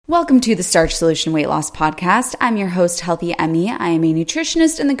Welcome to the Starch Solution Weight Loss Podcast. I'm your host, Healthy Emmy. I am a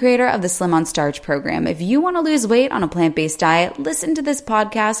nutritionist and the creator of the Slim on Starch program. If you want to lose weight on a plant-based diet, listen to this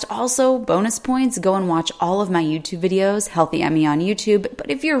podcast. Also, bonus points, go and watch all of my YouTube videos, Healthy Emmy on YouTube. But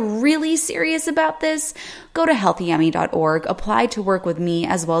if you're really serious about this, go to healthyemmy.org, apply to work with me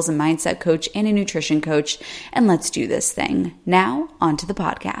as well as a mindset coach and a nutrition coach, and let's do this thing. Now, on to the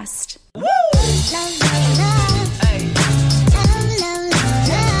podcast. Woo!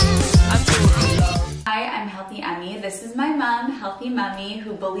 Hi, I'm Healthy Emmy. This is my mom, Healthy Mummy,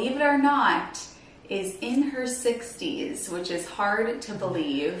 who, believe it or not, is in her 60s, which is hard to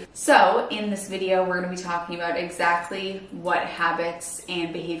believe. So in this video, we're going to be talking about exactly what habits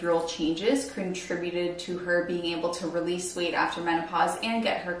and behavioral changes contributed to her being able to release weight after menopause and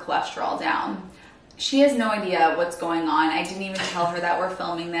get her cholesterol down. She has no idea what's going on. I didn't even tell her that we're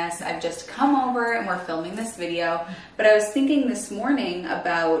filming this. I've just come over and we're filming this video. But I was thinking this morning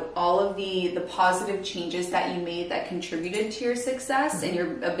about all of the positive changes that you made that contributed to your success and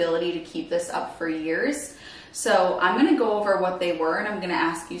your ability to keep this up for years. So I'm going to go over what they were, and I'm going to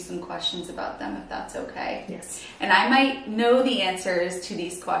ask you some questions about them, if that's okay. Yes. And I might know the answers to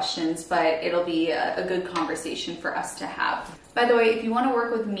these questions, but it'll be a good conversation for us to have. By the way, if you want to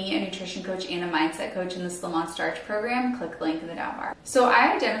work with me, a nutrition coach and a mindset coach in the Slim on Starch program, click the link in the down bar. So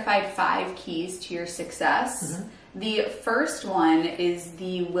I identified 5 keys to your success. The first one is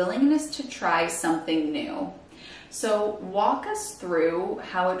the willingness to try something new. So walk us through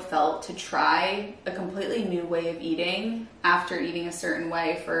how it felt to try a completely new way of eating after eating a certain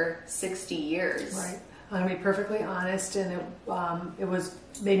way for 60 years. Right. I'm going to be perfectly honest, and it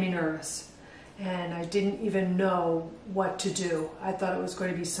made me nervous. And I didn't even know what to do. I thought it was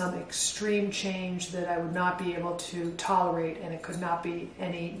going to be some extreme change that I would not be able to tolerate, and it could not be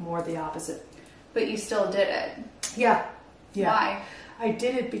any more the opposite. But you still did it. Yeah. Why? I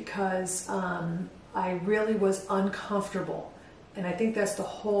did it because I really was uncomfortable. And I think that's the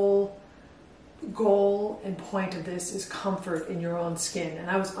whole goal and point of this, is comfort in your own skin.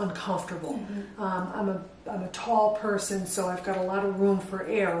 And I was uncomfortable. I'm a tall person, so I've got a lot of room for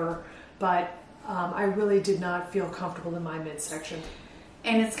error, but I really did not feel comfortable in my midsection.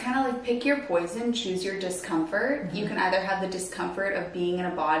 And it's kind of like pick your poison, choose your discomfort. You can either have the discomfort of being in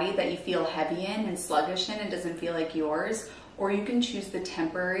a body that you feel heavy in and sluggish in and doesn't feel like yours, or you can choose the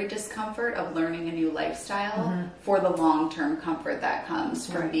temporary discomfort of learning a new lifestyle for the long-term comfort that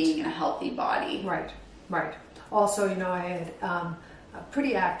comes from being in a healthy body. Right. Also, I had a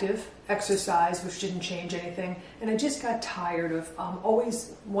pretty active exercise, which didn't change anything, and I just got tired of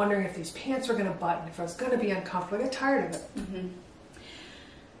always wondering if these pants were going to button, if I was going to be uncomfortable. I got tired of it.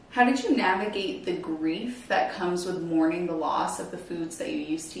 How did you navigate the grief that comes with mourning the loss of the foods that you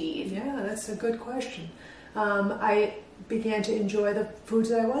used to eat? Yeah, that's a good question. I began to enjoy the foods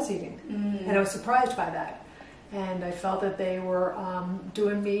that I was eating, and I was surprised by that. And I felt that they were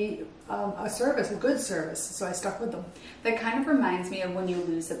doing me a good service, so I stuck with them. That kind of reminds me of when you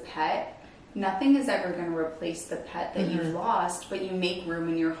lose a pet. Nothing is ever going to replace the pet that you've lost, but you make room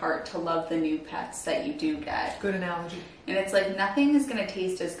in your heart to love the new pets that you do get. Good analogy. And it's like nothing is going to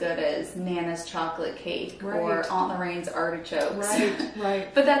taste as good as Nana's chocolate cake or Aunt Lorraine's artichokes.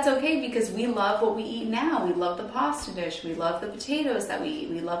 Right. But that's okay, because we love what we eat now. We love the pasta dish. We love the potatoes that we eat.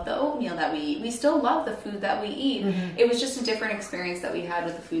 We love the oatmeal that we eat. We still love the food that we eat. It was just a different experience that we had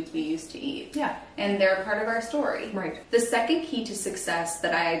with the foods we used to eat. Yeah. And they're part of our story. Right. The second key to success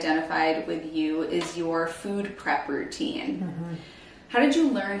that I identified with you is your food prep routine. How did you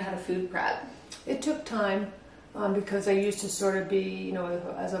learn how to food prep? It took time. Because I used to sort of be,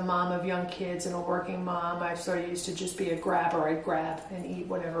 as a mom of young kids and a working mom, I sort of used to just be a grabber. I'd grab and eat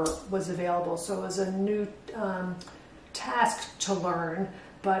whatever was available. So it was a new task to learn,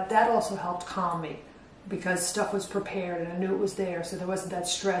 but that also helped calm me, because stuff was prepared and I knew it was there. So there wasn't that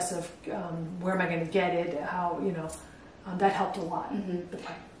stress of where am I going to get it, that helped a lot.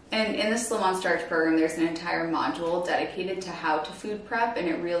 And in the Slim on Starch program, there's an entire module dedicated to how to food prep, and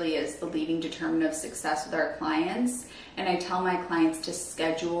it really is the leading determinant of success with our clients. And I tell my clients to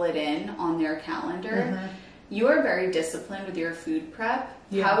schedule it in on their calendar. You are very disciplined with your food prep.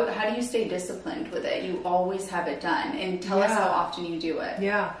 Yeah. How do you stay disciplined with it? You always have it done. And tell us how often you do it.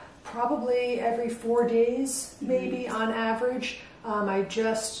 Yeah, probably every 4 days, maybe on average.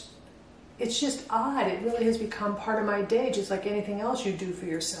 It's just odd. It really has become part of my day, just like anything else you do for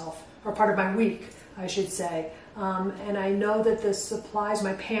yourself, or part of my week, I should say. And I know that the supplies,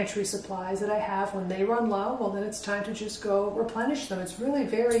 my pantry supplies that I have, when they run low, well, then it's time to just go replenish them. It's really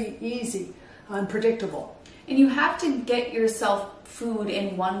very easy and predictable. And you have to get yourself food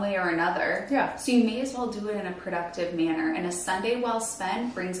in one way or another. Yeah. So you may as well do it in a productive manner. And a Sunday well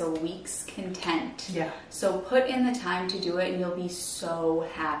spent brings a week's content. Yeah. So put in the time to do it and you'll be so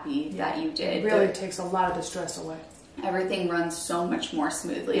happy that you did. It really takes a lot of the stress away. Everything runs so much more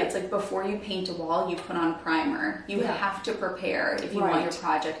smoothly. Yeah. It's like before you paint a wall, you put on primer. You have to prepare if you want your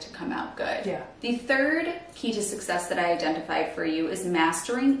project to come out good. Yeah. The third key to success that I identified for you is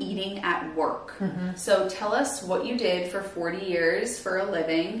mastering eating at work. So tell us what you did for 40 years for a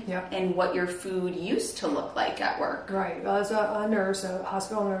living and what your food used to look like at work. Right. Well, I was a nurse, a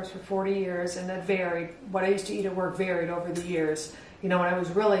hospital nurse for 40 years, and that varied. What I used to eat at work varied over the years. You know, when I was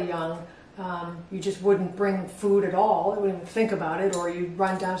really young, you just wouldn't bring food at all. You wouldn't even think about it, or you'd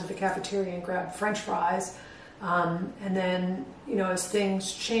run down to the cafeteria and grab French fries. And then, you know, as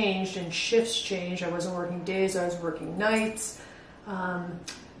things changed and shifts changed, I wasn't working days, I was working nights.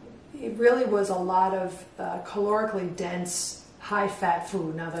 It really was a lot of calorically dense, high-fat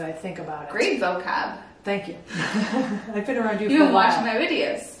food, now that I think about it. Great vocab. Thank you. I've been around you You've for a been while. watching my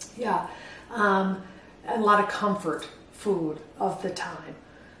videos. Yeah. And a lot of comfort food of the time.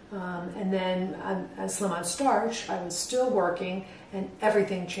 And then on Slim on Starch, I was still working and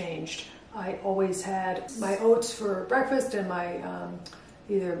everything changed. I always had my oats for breakfast and my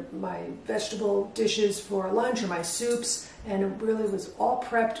either my vegetable dishes for lunch or my soups, and it really was all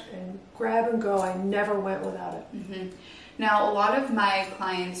prepped and grab and go. I never went without it. Now, a lot of my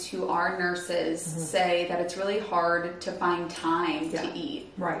clients who are nurses say that it's really hard to find time to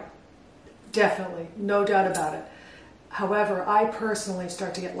eat. Right. Definitely. No doubt about it. However, I personally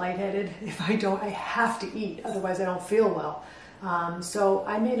start to get lightheaded if I don't. I have to eat, otherwise I don't feel well. So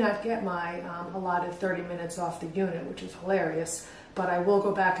I may not get my allotted 30 minutes off the unit, which is hilarious, but I will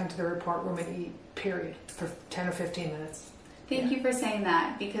go back into the report room and eat, period, for 10 or 15 minutes. Thank you for saying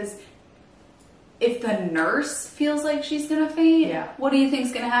that, because if the nurse feels like she's going to faint, what do you think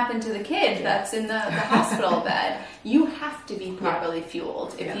is going to happen to the kid that's in the hospital bed? You have to be properly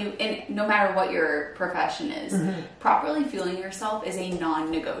fueled. If you, and no matter what your profession is, properly fueling yourself is a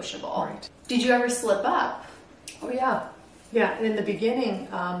non-negotiable. Right. Did you ever slip up? Oh, yeah. Yeah, and in the beginning,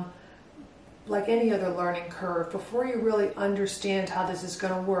 like any other learning curve, before you really understand how this is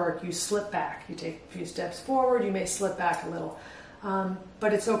going to work, you slip back. You take a few steps forward, you may slip back a little.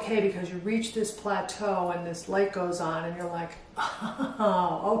 But it's okay, because you reach this plateau and this light goes on and you're like,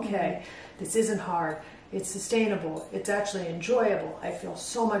 oh, okay, this isn't hard. It's sustainable. It's actually enjoyable. I feel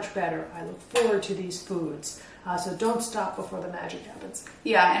so much better. I look forward to these foods. So don't stop before the magic happens.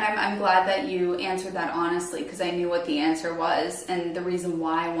 Yeah, and I'm glad that you answered that honestly, because I knew what the answer was. And the reason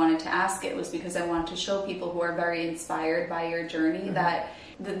why I wanted to ask it was because I wanted to show people who are very inspired by your journey that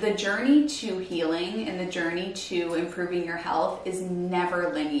the journey to healing and the journey to improving your health is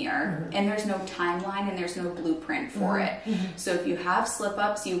never linear. And there's no timeline and there's no blueprint for it. So if you have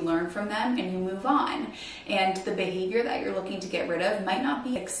slip-ups, you learn from them and you move on. And the behavior that you're looking to get rid of might not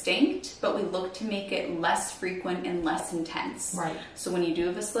be extinct, but we look to make it less frequent and less intense. Right. So when you do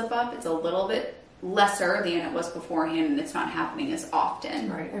have a slip-up, it's a little bit lesser than it was beforehand, and it's not happening as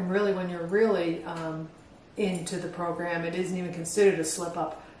often. Right, and really when you're really into the program, it isn't even considered a slip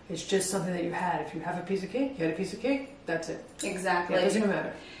up. It's just something that you had. If you have a piece of cake, you had a piece of cake, that's it. Exactly. It doesn't even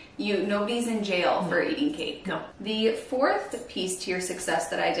matter. Nobody's in jail for eating cake. No. The fourth piece to your success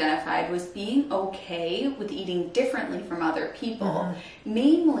that I identified was being okay with eating differently from other people.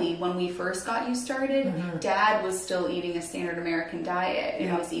 Namely, when we first got you started, Dad was still eating a standard American diet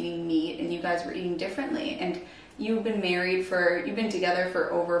and was eating meat, and you guys were eating differently. And you've been together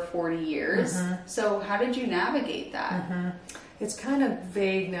for over 40 years. So how did you navigate that? It's kind of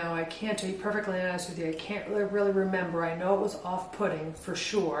vague now. I can't, to be perfectly honest with you, I can't really remember. I know it was off-putting for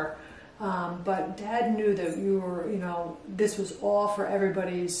sure. But Dad knew that you were, this was all for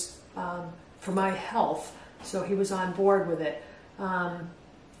everybody's, for my health. So he was on board with it.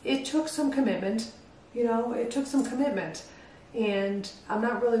 It took some commitment, And I'm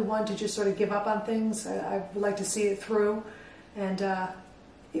not really one to just sort of give up on things. I would like to see it through. And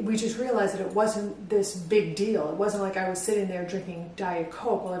we just realized that it wasn't this big deal. It wasn't like I was sitting there drinking Diet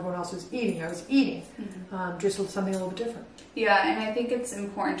Coke while everyone else was eating. I was eating, just something a little bit different. Yeah, and I think it's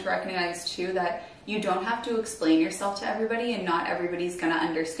important to recognize too that you don't have to explain yourself to everybody, and not everybody's going to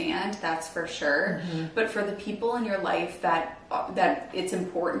understand, that's for sure. But for the people in your life that it's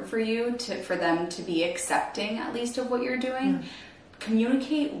important for you for them to be accepting at least of what you're doing,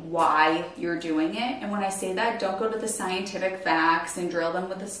 communicate why you're doing it. And when I say that, don't go to the scientific facts and drill them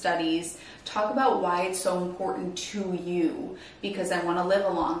with the studies. Talk about why it's so important to you. Because I want to live a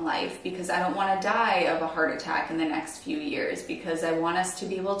long life, because I don't want to die of a heart attack in the next few years, because I want us to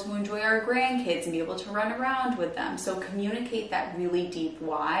be able to enjoy our grandkids and be able to run around with them. So communicate that really deep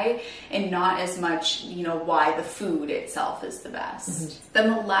why, and not as much, why the food itself is the best. Then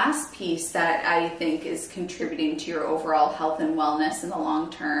the last piece that I think is contributing to your overall health and wellness in the long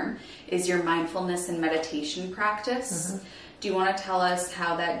term is your mindfulness and meditation practice. Do you want to tell us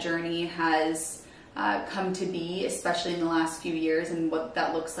how that journey has come to be, especially in the last few years, and what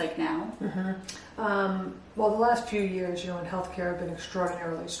that looks like now? Well, the last few years, in healthcare have been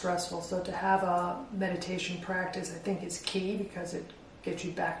extraordinarily stressful. So to have a meditation practice, I think, is key, because it gets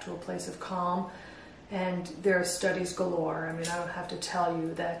you back to a place of calm. And there are studies galore. I mean, I don't have to tell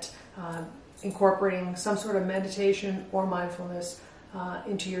you that incorporating some sort of meditation or mindfulness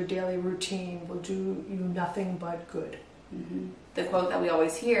into your daily routine will do you nothing but good. The quote that we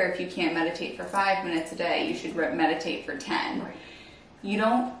always hear, if you can't meditate for 5 minutes a day, you should meditate for 10. Right. You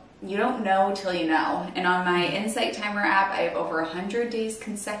don't know till you know. And on my Insight Timer app, I have over 100 days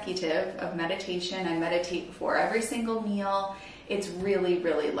consecutive of meditation. I meditate before every single meal. It's really,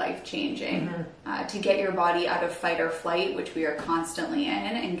 really life-changing to get your body out of fight or flight, which we are constantly in,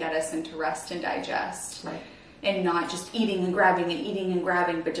 and get us into rest and digest. Right. And not just eating and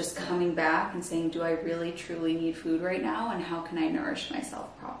grabbing, but just coming back and saying, do I really, truly need food right now? And how can I nourish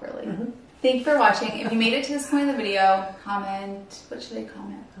myself properly? Thank you for watching. If you made it to this point in the video, comment. What should I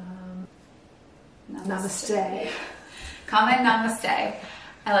comment? Namaste. Comment namaste.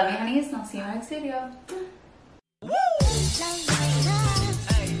 I love you, honeys, and I'll see you in the next video.